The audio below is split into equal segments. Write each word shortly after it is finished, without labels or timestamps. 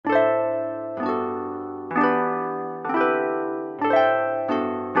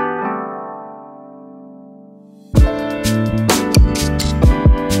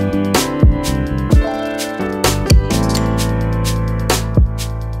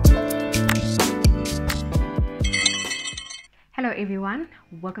everyone,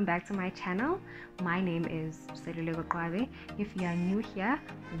 welcome back to my channel. My name is Seluleko. If you are new here,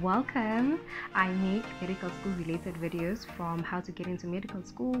 welcome. I make medical school related videos, from how to get into medical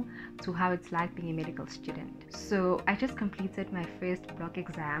school to how it's like being a medical student. So I just completed my first block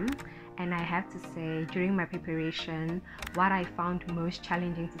exam, and I have to say, during my preparation, what I found most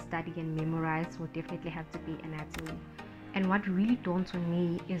challenging to study and memorize will definitely have to be anatomy. And what really dawned on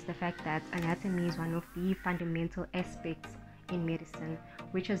me is the fact that anatomy is one of the fundamental aspects in medicine,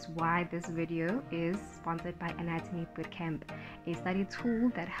 which is why this video is sponsored by Anatomy Bootcamp, a study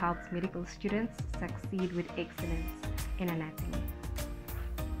tool that helps medical students succeed with excellence in anatomy.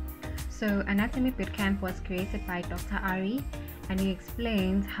 So Anatomy Bootcamp was created by Dr. Ari, and he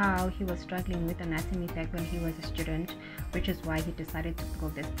explained how he was struggling with anatomy back when he was a student, which is why he decided to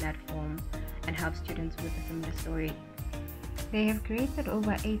build this platform and help students with a similar story. They have created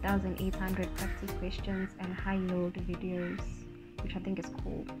over 8,800 practice questions and high-yield videos, which I think is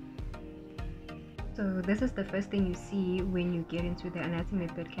cool. So this is the first thing you see when you get into the Anatomy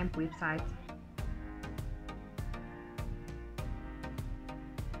Bootcamp website.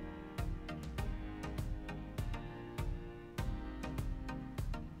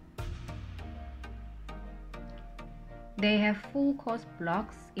 They have full course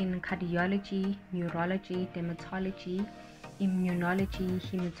blocks in cardiology, neurology, dermatology, immunology,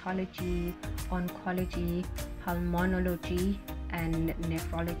 hematology, oncology, pulmonology, and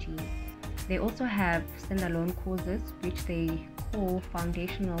nephrology. They also have standalone courses, which they call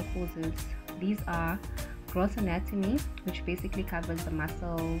foundational courses. These are gross anatomy, which basically covers the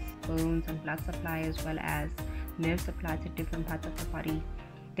muscles, bones, and blood supply, as well as nerve supply to different parts of the body.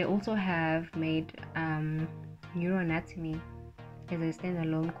 They also have made neuroanatomy as a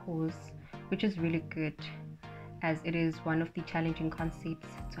standalone course, which is really good, as it is one of the challenging concepts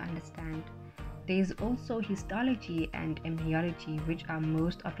to understand. There is also histology and embryology, which are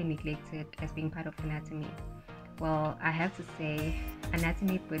most often neglected as being part of anatomy. Well, I have to say,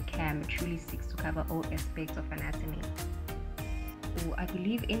 Anatomy Bootcamp truly seeks to cover all aspects of anatomy. I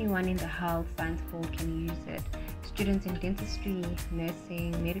believe anyone in the health science field can use it. Students in dentistry,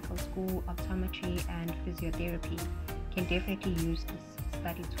 nursing, medical school, optometry, and physiotherapy can definitely use this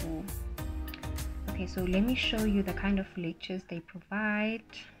study tool. Okay, so let me show you the kind of lectures they provide.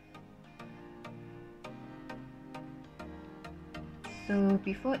 So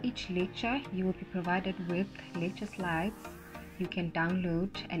before each lecture, you will be provided with lecture slides. You can download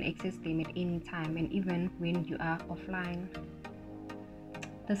and access them at any time, and even when you are offline.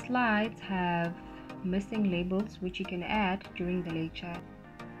 The slides have missing labels, which you can add during the lecture.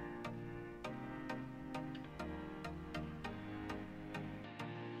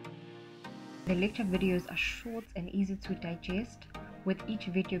 The lecture videos are short and easy to digest, with each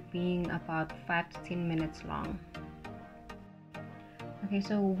video being about 5 to 10 minutes long. Okay,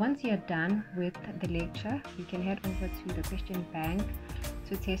 so once you're done with the lecture, you can head over to the question bank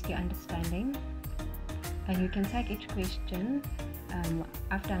to test your understanding, and you can tag each question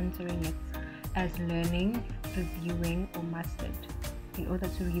after answering it as learning, reviewing, or mastered in order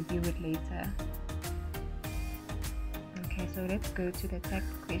to review it later. Okay, so let's go to the tagged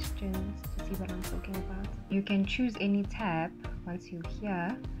questions to see what I'm talking about. You can choose any tab once you're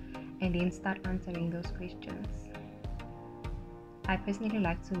here and then start answering those questions. I personally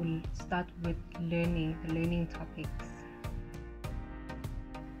like to start with the learning topics.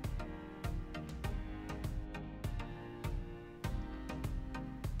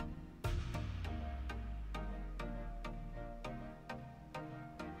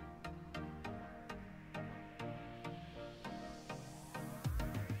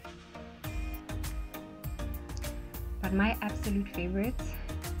 But my absolute favorite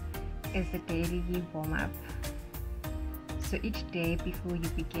is the daily warm-up. So each day before you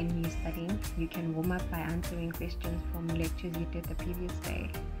begin new studying, you can warm up by answering questions from lectures you did the previous day.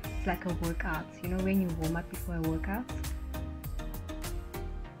 It's like a workout. You know when you warm up before a workout?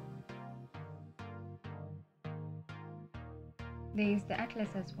 There is the atlas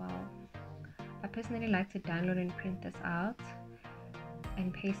as well. I personally like to download and print this out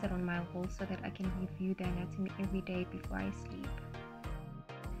and paste it on my wall so that I can review the anatomy every day before I sleep.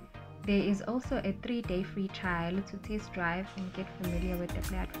 There is also a 3-day free trial to test drive and get familiar with the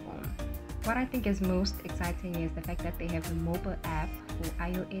platform. What I think is most exciting is the fact that they have a mobile app for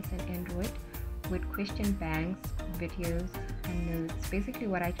iOS and Android with question banks, videos, and notes. Basically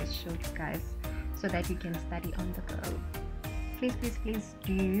what I just showed you guys, so that you can study on the go. Please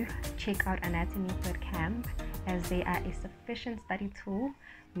do check out Anatomy Bootcamp, as they are a sufficient study tool,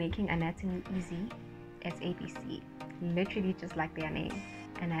 making anatomy easy as ABC. Literally just like their name,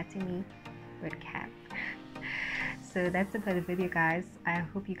 Anatomy Bootcamp. So that's it for the video, guys. I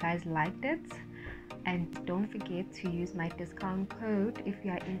hope you guys liked it, and don't forget to use my discount code if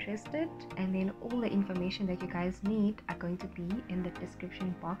you are interested, and then all the information that you guys need are going to be in the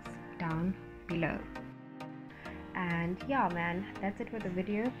description box down below. And yeah, man, that's it for the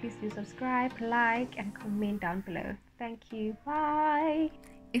video. Please do subscribe, like, and comment down below. Thank you. Bye.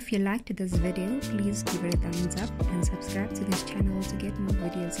 If you liked this video, please give it a thumbs up and subscribe to this channel to get more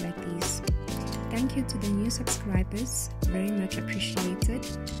videos like these. Thank you to the new subscribers, very much appreciated.